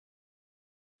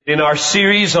In our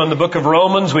series on the book of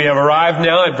Romans, we have arrived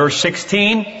now at verse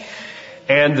 16,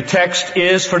 and the text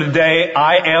is for today,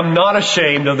 I am not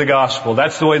ashamed of the gospel.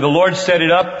 That's the way the Lord set it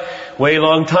up way a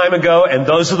long time ago, and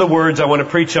those are the words I want to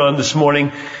preach on this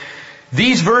morning.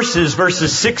 These verses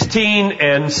 16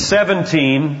 and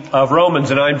 17 of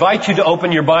Romans, and I invite you to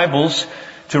open your Bibles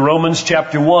to Romans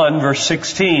chapter 1, verse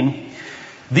 16.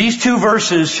 These two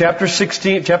verses, chapter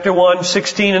 1,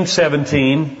 16 and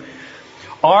 17,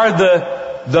 are the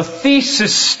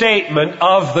thesis statement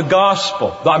of the gospel.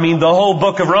 The whole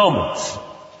book of Romans.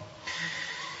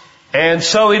 And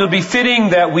so it'll be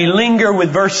fitting that we linger with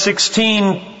verse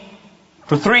 16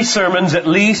 for 3 sermons at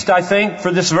least, I think,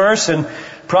 for this verse, and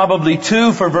probably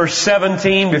 2 for verse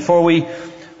 17 before we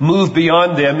move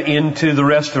beyond them into the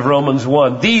rest of Romans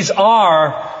 1. These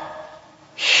are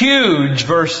huge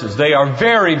verses. They are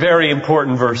very, very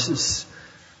important verses.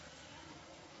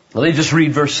 Let me just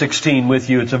read verse 16 with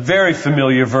you. It's a very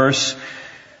familiar verse.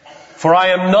 For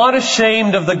I am not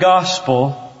ashamed of the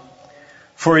gospel,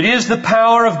 for it is the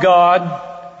power of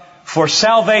God for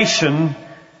salvation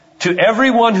to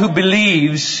everyone who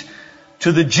believes,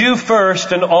 to the Jew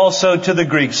first and also to the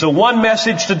Greek. So one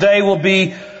message today will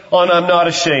be on I'm not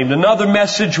ashamed. Another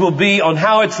message will be on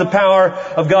how it's the power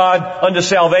of God unto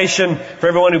salvation for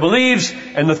everyone who believes.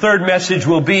 And the third message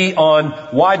will be on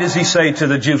why does he say to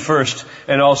the Jew first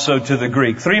and also to the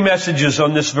Greek. 3 messages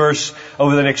on this verse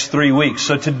over the next 3 weeks.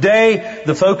 So today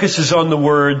the focus is on the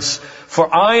words,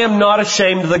 for I am not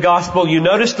ashamed of the gospel. You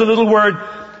notice the little word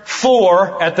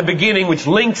for at the beginning, which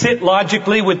links it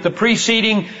logically with the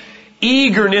preceding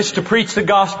eagerness to preach the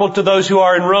gospel to those who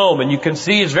are in Rome. And you can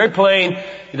see it's very plain.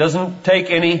 It doesn't take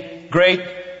any great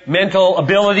mental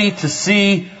ability to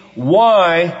see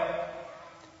why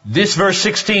this verse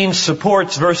 16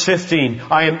 supports verse 15.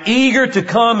 I am eager to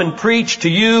come and preach to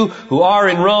you who are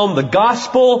in Rome the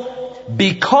gospel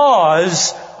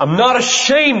because I'm not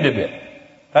ashamed of it.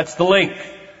 That's the link.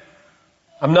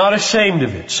 I'm not ashamed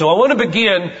of it. So I want to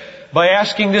begin by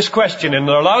asking this question. And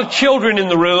there are a lot of children in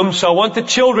the room, so I want the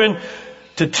children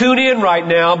to tune in right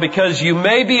now because you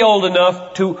may be old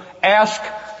enough to ask,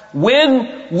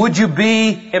 when would you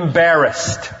be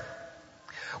embarrassed?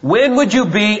 When would you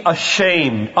be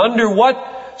ashamed? Under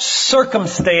what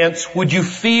circumstance would you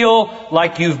feel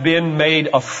like you've been made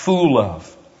a fool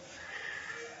of?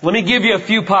 Let me give you a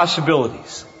few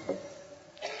possibilities.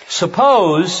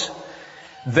 Suppose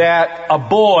that a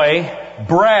boy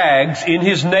brags in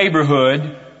his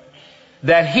neighborhood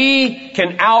that he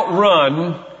can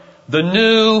outrun the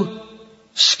new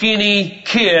skinny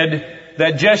kid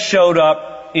that just showed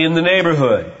up in the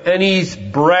neighborhood. And he's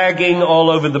bragging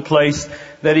all over the place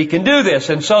that he can do this.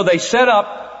 And so they set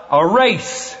up a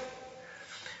race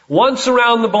once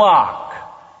around the block.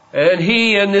 And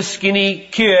he and this skinny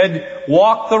kid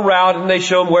walk the route, and they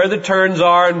show him where the turns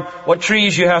are and what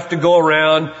trees you have to go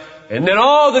around. And then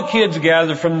all the kids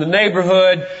gather from the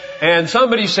neighborhood, and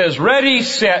somebody says, ready,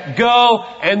 set, go,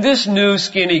 and this new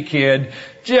skinny kid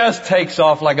just takes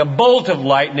off like a bolt of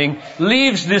lightning,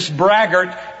 leaves this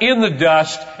braggart in the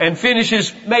dust, and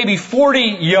finishes maybe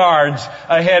 40 yards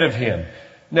ahead of him.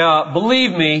 Now,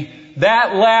 believe me,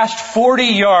 that last 40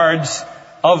 yards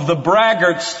of the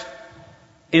braggart's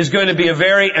is going to be a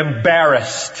very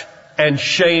embarrassed and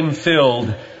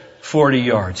shame-filled 40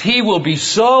 yards. He will be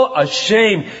so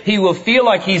ashamed. He will feel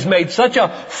like he's made such a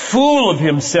fool of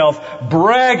himself,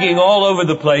 bragging all over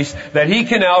the place, that he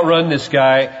can outrun this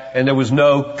guy, and there was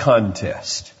no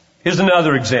contest. Here's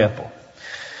another example.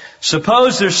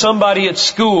 Suppose there's somebody at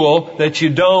school that you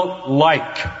don't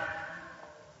like,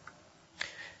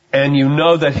 and you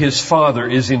know that his father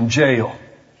is in jail.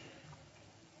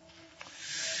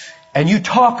 And you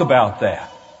talk about that.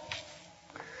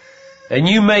 And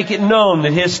you make it known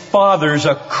that his father's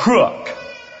a crook.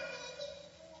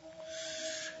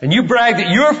 And you brag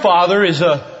that your father is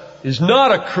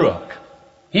not a crook.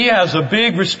 He has a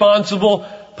big responsible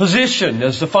position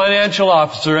as the financial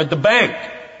officer at the bank.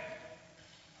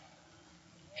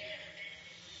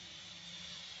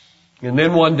 And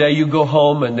then one day you go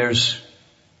home and there's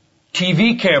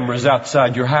TV cameras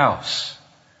outside your house.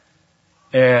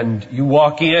 And you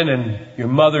walk in and your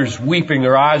mother's weeping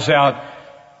her eyes out,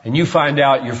 and you find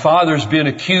out your father's been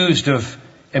accused of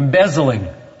embezzling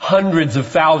hundreds of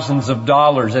thousands of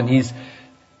dollars, and he's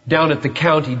down at the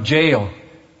county jail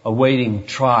awaiting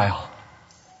trial.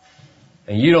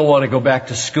 And you don't want to go back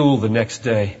to school the next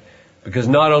day, because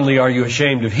not only are you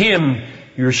ashamed of him,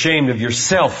 you're ashamed of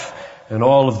yourself and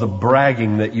all of the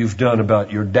bragging that you've done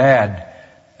about your dad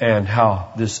and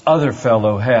how this other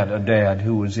fellow had a dad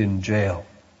who was in jail.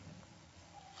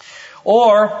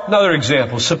 Or, another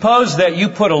example, suppose that you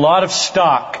put a lot of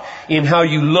stock in how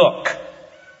you look.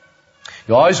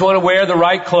 You always want to wear the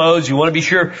right clothes. You want to be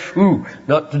sure,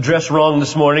 not to dress wrong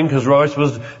this morning because we're always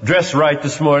supposed to dress right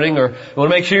this morning. Or you want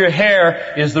to make sure your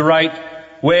hair is the right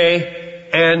way.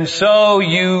 And so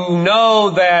you know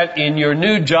that in your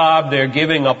new job they're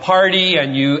giving a party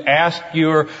and you ask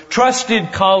your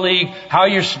trusted colleague how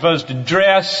you're supposed to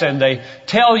dress and they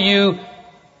tell you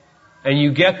and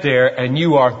you get there and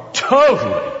you are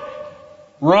totally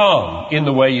wrong in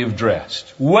the way you've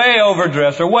dressed. Way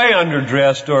overdressed or way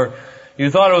underdressed, or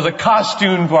you thought it was a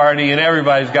costume party and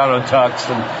everybody's got on tux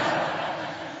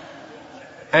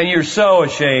and you're so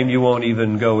ashamed you won't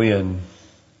even go in.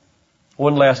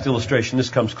 One last illustration. This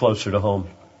comes closer to home.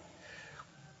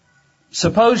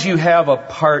 Suppose you have a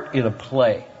part in a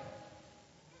play.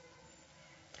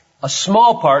 A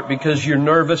small part because you're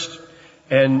nervous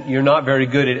and you're not very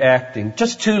good at acting.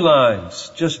 Just 2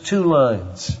 lines. Just 2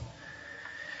 lines.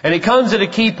 And it comes at a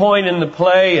key point in the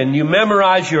play and you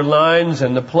memorize your lines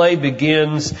and the play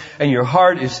begins and your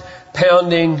heart is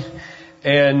pounding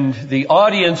and the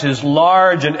audience is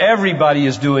large and everybody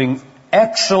is doing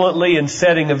excellently and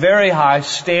setting a very high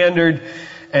standard.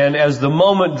 And as the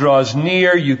moment draws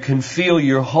near, you can feel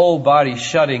your whole body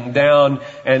shutting down.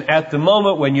 And at the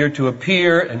moment when you're to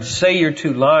appear and say your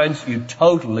 2 lines, you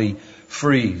totally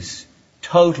freeze.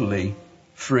 Totally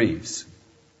freeze.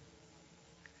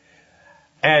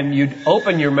 And you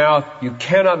open your mouth, you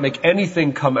cannot make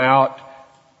anything come out.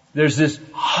 There's this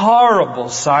horrible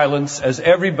silence as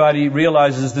everybody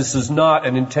realizes this is not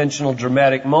an intentional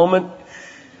dramatic moment.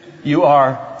 You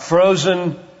are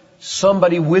frozen.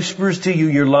 Somebody whispers to you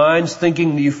your lines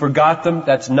thinking that you forgot them.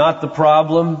 That's not the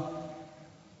problem.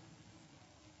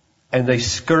 And they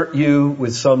skirt you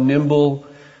with some nimble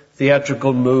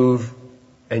theatrical move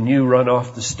and you run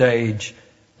off the stage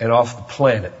and off the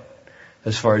planet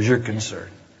as far as you're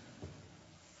concerned.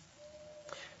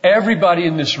 Everybody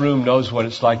in this room knows what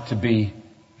it's like to be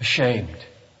ashamed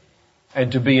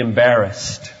and to be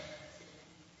embarrassed.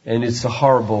 And it's a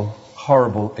horrible,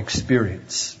 horrible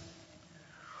experience.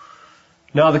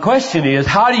 Now the question is,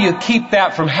 how do you keep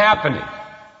that from happening?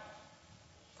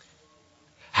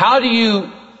 How do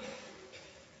you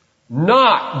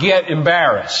not get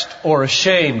embarrassed or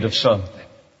ashamed of something?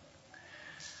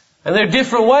 And there are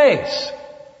different ways.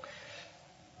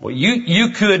 Well, you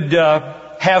could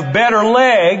have better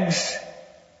legs,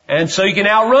 and so you can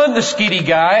outrun the skinny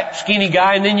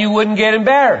guy, and then you wouldn't get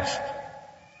embarrassed.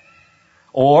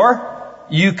 Or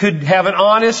you could have an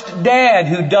honest dad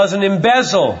who doesn't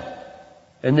embezzle,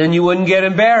 and then you wouldn't get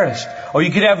embarrassed. Or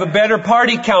you could have a better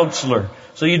party counselor,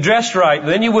 so you dressed right, and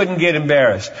then you wouldn't get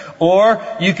embarrassed. Or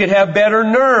you could have better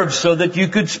nerves so that you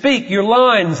could speak your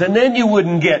lines, and then you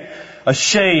wouldn't get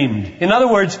ashamed. In other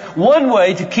words, one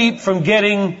way to keep from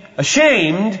getting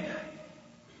ashamed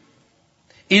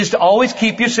is to always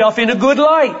keep yourself in a good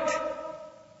light.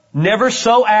 Never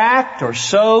so act or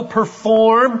so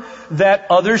perform that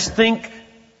others think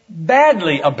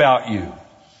badly about you.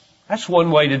 That's one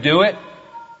way to do it.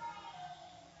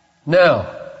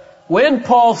 Now, when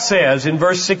Paul says in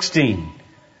verse 16,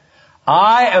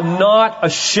 I am not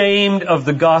ashamed of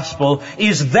the gospel,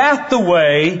 is that the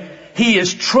way he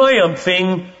is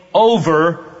triumphing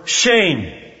over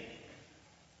shame?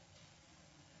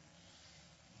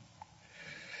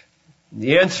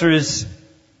 The answer is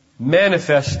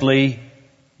manifestly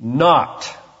not.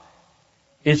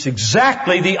 It's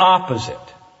exactly the opposite.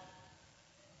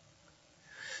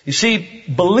 You see,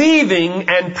 believing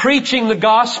and preaching the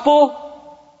gospel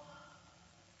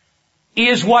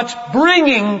is what's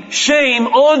bringing shame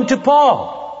onto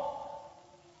Paul.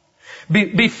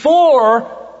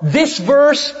 Before this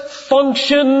verse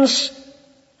functions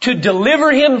to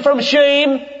deliver him from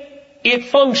shame, it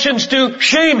functions to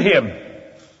shame him.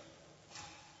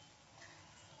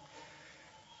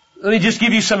 Let me just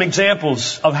give you some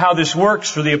examples of how this works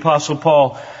for the Apostle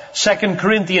Paul. 2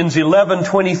 Corinthians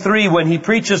 11:23, when he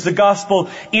preaches the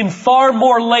gospel, in far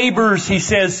more labors, he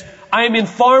says, I am in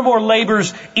far more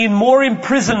labors, in more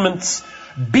imprisonments,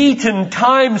 beaten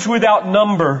times without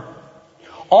number,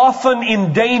 often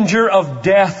in danger of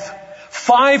death.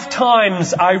 5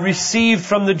 times I received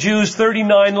from the Jews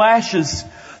 39 lashes.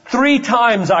 3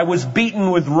 times I was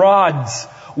beaten with rods.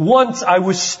 Once I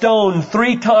was stoned.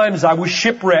 3 times I was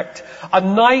shipwrecked. A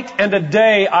night and a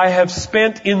day I have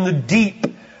spent in the deep.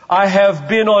 I have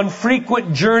been on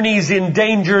frequent journeys in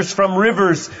dangers from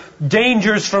rivers,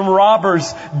 dangers from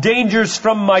robbers, dangers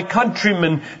from my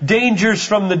countrymen, dangers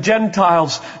from the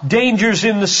Gentiles, dangers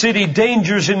in the city,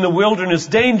 dangers in the wilderness,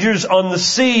 dangers on the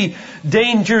sea,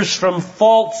 dangers from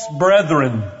false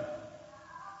brethren.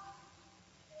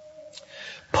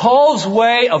 Paul's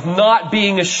way of not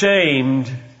being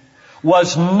ashamed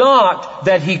was not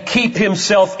that he keep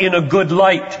himself in a good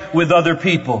light with other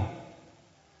people.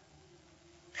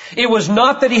 It was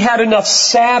not that he had enough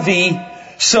savvy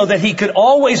so that he could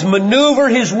always maneuver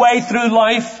his way through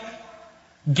life,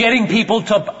 getting people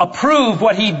to approve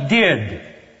what he did.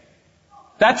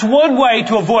 That's one way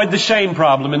to avoid the shame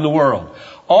problem in the world.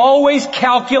 Always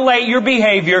calculate your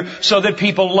behavior so that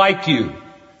people like you.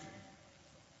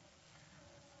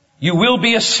 You will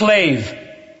be a slave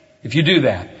if you do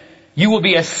that. You will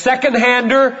be a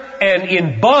second-hander and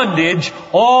in bondage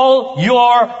all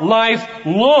your life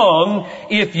long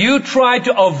if you try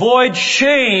to avoid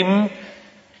shame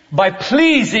by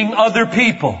pleasing other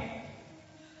people.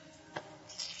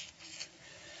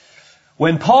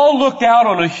 When Paul looked out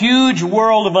on a huge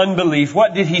world of unbelief,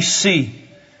 what did he see?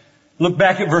 Look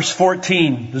back at verse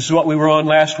 14. This is what we were on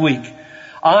last week.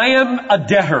 I am a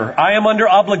debtor. I am under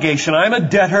obligation. I am a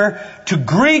debtor to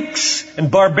Greeks and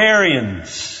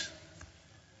barbarians,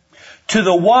 to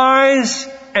the wise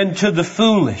and to the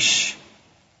foolish.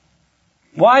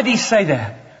 Why did he say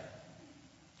that?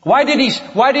 Why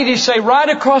did he say right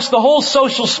across the whole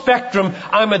social spectrum,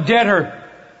 I'm a debtor?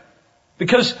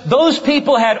 Because those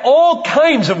people had all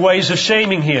kinds of ways of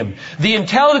shaming him. The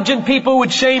intelligent people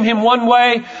would shame him one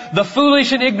way. The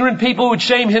foolish and ignorant people would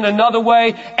shame him another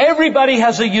way. Everybody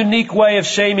has a unique way of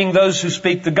shaming those who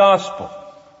speak the gospel.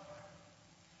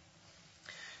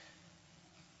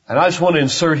 And I just want to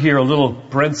insert here a little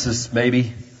parenthesis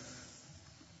maybe.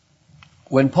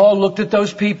 When Paul looked at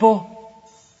those people,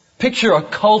 picture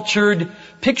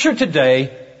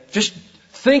today, just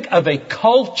think of a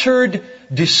cultured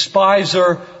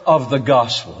despiser of the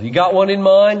gospel. You got one in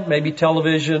mind? Maybe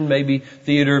television, maybe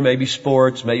theater, maybe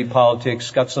sports, maybe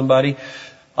politics. Got somebody?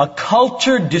 A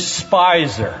cultured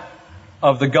despiser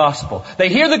of the gospel. They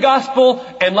hear the gospel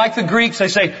and like the Greeks they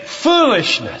say,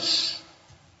 foolishness.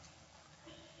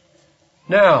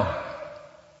 Now,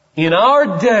 in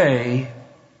our day,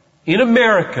 in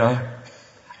America,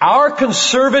 our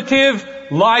conservative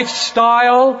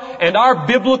lifestyle and our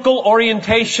biblical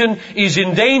orientation is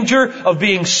in danger of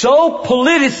being so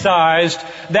politicized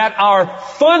that our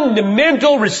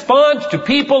fundamental response to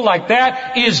people like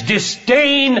that is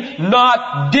disdain,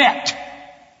 not debt.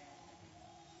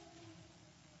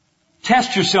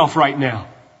 Test yourself right now.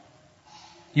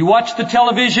 You watch the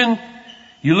television,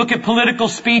 you look at political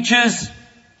speeches,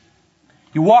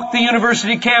 you walk the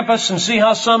university campus and see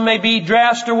how some may be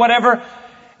dressed or whatever,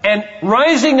 and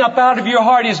rising up out of your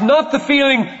heart is not the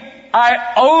feeling,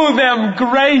 I owe them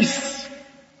grace,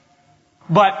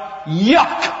 but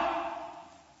yuck.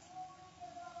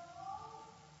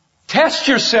 Test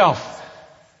yourself.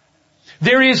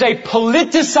 There is a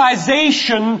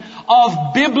politicization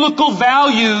of biblical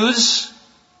values,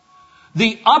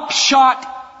 the upshot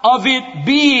of it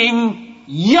being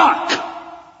yuck.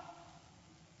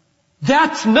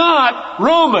 That's not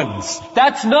Romans.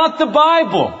 That's not the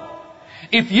Bible.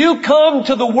 If you come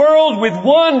to the world with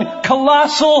one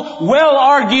colossal,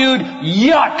 well-argued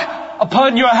yuck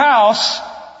upon your house,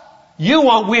 you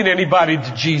won't win anybody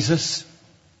to Jesus.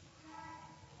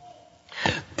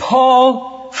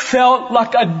 Paul felt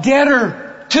like a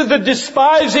debtor to the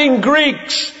despising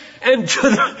Greeks and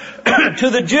to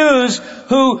the Jews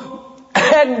who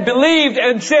hadn't believed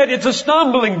and said it's a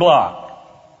stumbling block.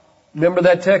 Remember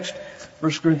that text?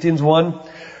 1 Corinthians 1.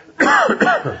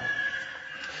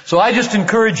 So I just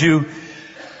encourage you,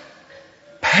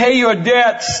 pay your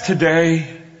debts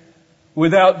today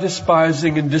without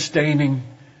despising and disdaining.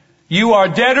 You are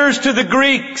debtors to the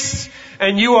Greeks,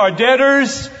 and you are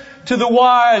debtors to the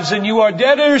wise, and you are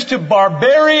debtors to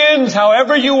barbarians,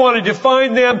 however you want to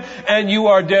define them, and you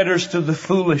are debtors to the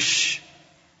foolish.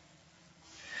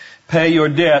 Pay your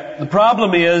debt. The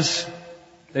problem is,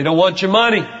 they don't want your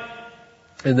money,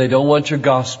 and they don't want your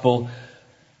gospel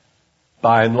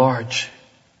by and large.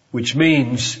 Which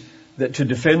means that to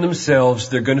defend themselves,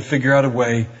 they're going to figure out a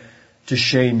way to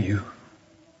shame you.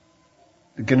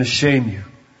 They're going to shame you.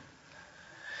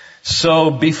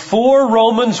 So before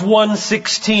Romans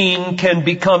 1:16 can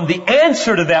become the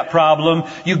answer to that problem,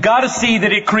 you've got to see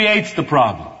that it creates the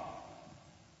problem.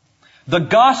 The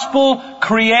gospel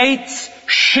creates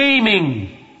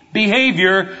shaming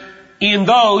behavior in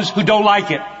those who don't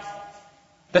like it.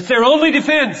 That's their only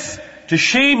defense, to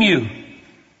shame you.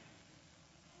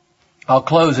 I'll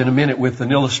close in a minute with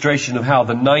an illustration of how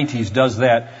the 90s does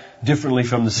that differently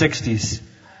from the 60s.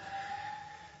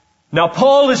 Now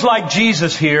Paul is like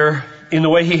Jesus here in the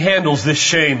way he handles this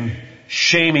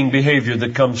shaming behavior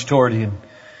that comes toward him.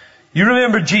 You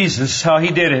remember Jesus, how he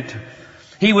did it.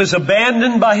 He was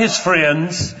abandoned by his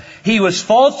friends. He was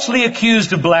falsely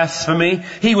accused of blasphemy.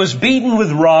 He was beaten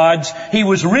with rods. He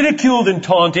was ridiculed and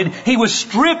taunted. He was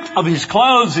stripped of his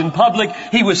clothes in public.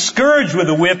 He was scourged with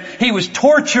a whip. He was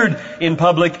tortured in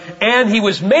public. And he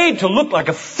was made to look like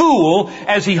a fool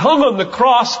as he hung on the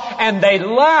cross, and they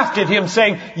laughed at him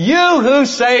saying, "You who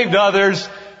saved others,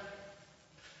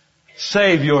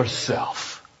 save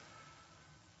yourself."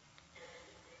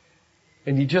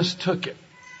 And he just took it.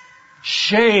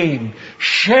 Shame,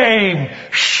 shame,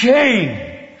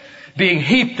 shame being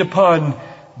heaped upon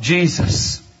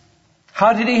Jesus.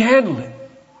 How did he handle it?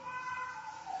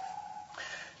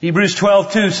 Hebrews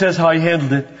 12:2 says how he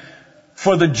handled it.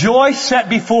 For the joy set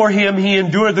before him, he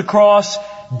endured the cross,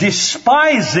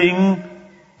 despising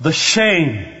the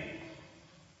shame.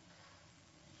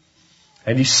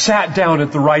 And he sat down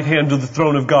at the right hand of the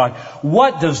throne of God.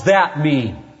 What does that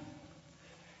mean?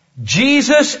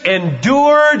 Jesus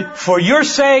endured for your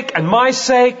sake and my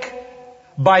sake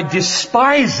by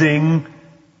despising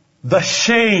the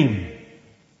shame.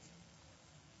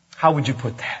 How would you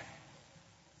put that?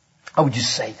 How would you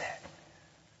say that?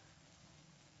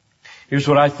 Here's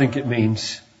what I think it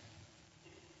means.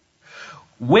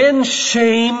 When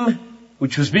shame,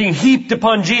 which was being heaped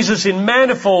upon Jesus in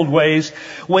manifold ways,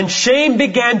 when shame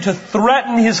began to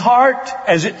threaten his heart,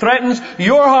 as it threatens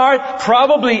your heart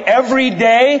probably every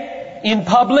day in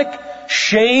public,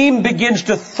 shame begins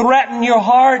to threaten your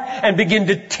heart and begin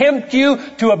to tempt you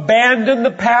to abandon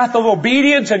the path of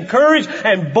obedience and courage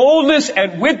and boldness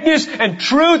and witness and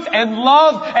truth and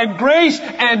love and grace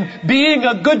and being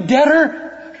a good debtor.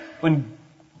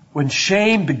 When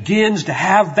shame begins to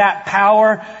have that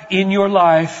power in your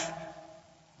life,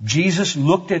 Jesus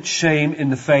looked at shame in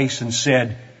the face and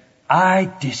said, "I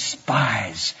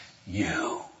despise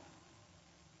you.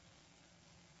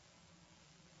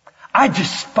 I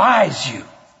despise you.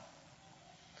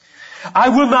 I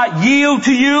will not yield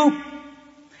to you.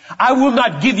 I will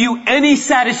not give you any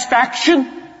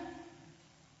satisfaction.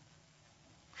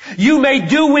 You may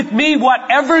do with me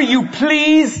whatever you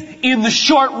please in the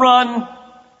short run.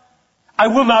 I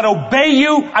will not obey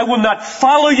you. I will not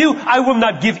follow you. I will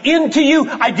not give in to you.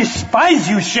 I despise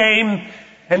you, shame,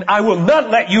 and I will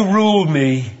not let you rule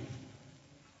me."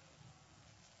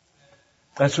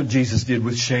 That's what Jesus did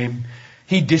with shame.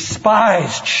 He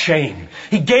despised shame.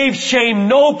 He gave shame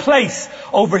no place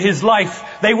over his life.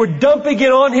 They were dumping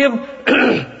it on him.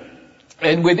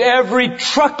 And with every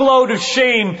truckload of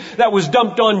shame that was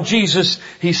dumped on Jesus,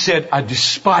 he said, "I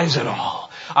despise it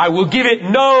all. I will give it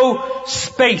no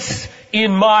space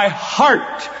in my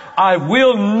heart. I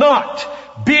will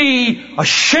not be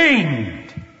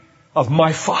ashamed of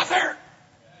my Father."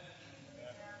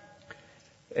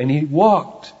 And he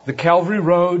walked the Calvary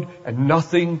Road, and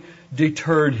nothing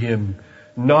deterred him.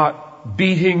 Not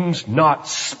beatings, not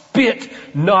spit,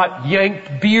 not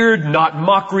yanked beard, not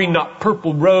mockery, not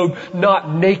purple robe,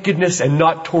 not nakedness, and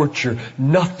not torture.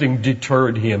 Nothing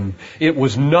deterred him. It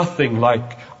was nothing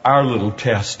like our little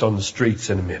test on the streets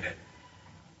in a minute.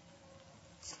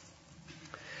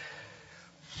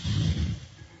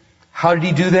 How did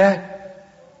he do that?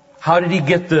 How did he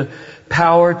get the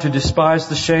power to despise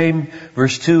the shame?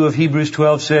 Verse 2 of Hebrews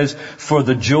 12 says, "For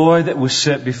the joy that was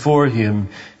set before him,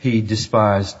 he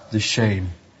despised the shame."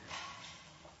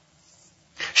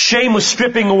 Shame was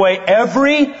stripping away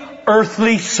every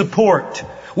earthly support.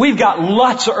 We've got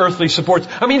lots of earthly supports.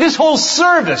 I mean, this whole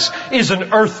service is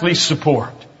an earthly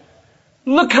support.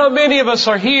 Look how many of us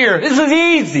are here. This is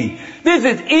easy. This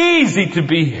is easy to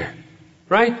be here.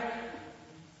 Right?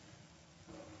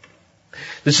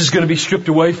 This is going to be stripped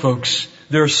away, folks.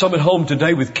 There are some at home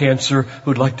today with cancer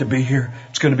who'd like to be here.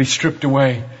 It's going to be stripped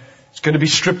away. It's going to be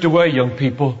stripped away, young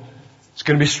people. It's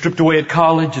going to be stripped away at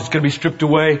college. It's going to be stripped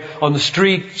away on the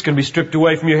street. It's going to be stripped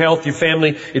away from your health, your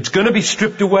family. It's going to be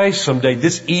stripped away someday.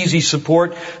 This easy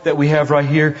support that we have right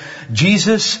here.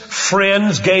 Jesus'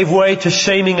 friends gave way to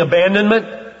shaming abandonment.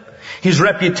 His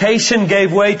reputation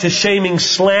gave way to shaming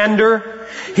slander.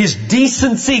 His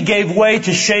decency gave way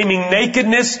to shaming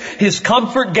nakedness. His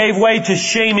comfort gave way to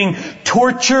shaming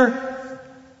torture.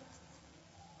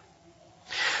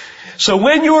 So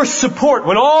when your support,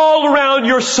 when all around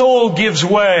your soul gives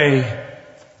way,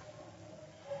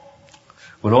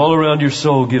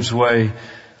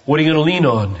 what are you going to lean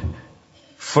on?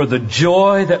 For the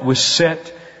joy that was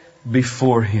set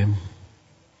before him.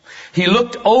 He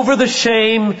looked over the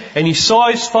shame and he saw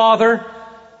his Father.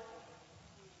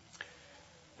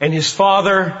 And his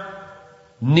Father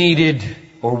needed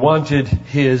or wanted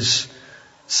his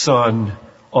Son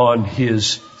on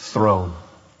his throne.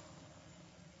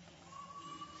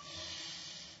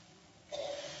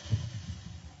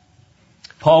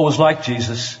 Paul was like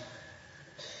Jesus.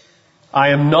 I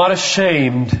am not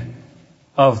ashamed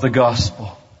of the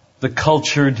gospel, the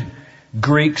cultured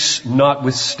Greeks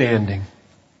notwithstanding.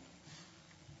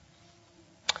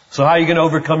 So how are you going to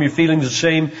overcome your feelings of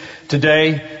shame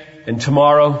today and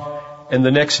tomorrow and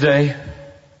the next day?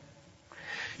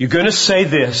 You're going to say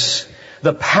this: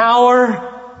 the power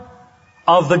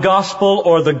of the gospel,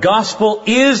 or the gospel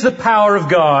is the power of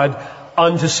God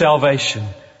unto salvation.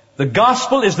 The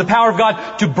gospel is the power of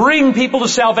God to bring people to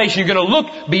salvation. You're going to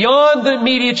look beyond the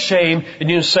immediate shame and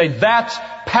you're going to say, that's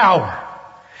power.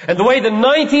 And the way the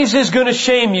 90s is going to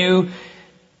shame you,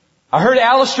 I heard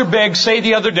Alistair Begg say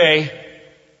the other day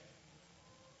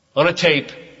on a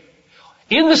tape,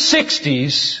 in the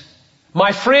 60s,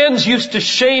 my friends used to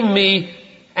shame me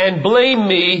and blame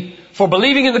me for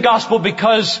believing in the gospel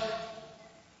because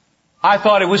I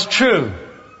thought it was true.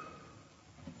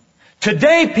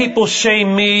 Today people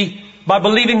shame me by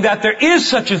believing that there is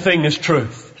such a thing as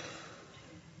truth.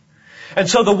 And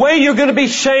so the way you're going to be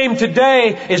shamed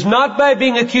today is not by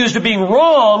being accused of being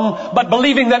wrong, but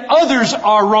believing that others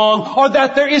are wrong, or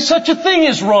that there is such a thing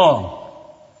as wrong.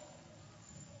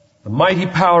 The mighty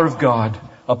power of God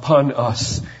upon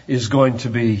us is going to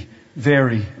be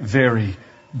very, very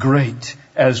great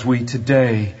as we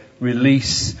today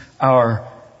release our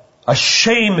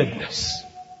ashamedness.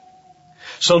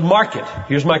 So mark it.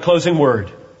 Here's my closing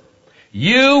word.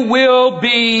 You will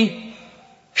be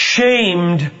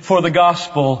shamed for the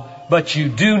gospel, but you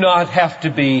do not have to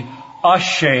be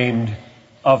ashamed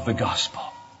of the gospel.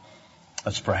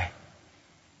 Let's pray.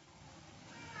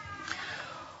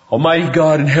 Almighty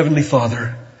God and Heavenly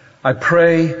Father, I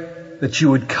pray that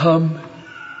you would come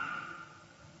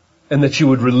and that you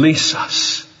would release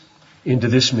us into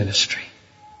this ministry.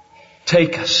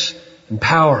 Take us,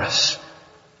 empower us,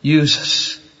 use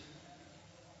us.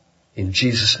 In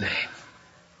Jesus' name,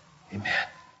 amen.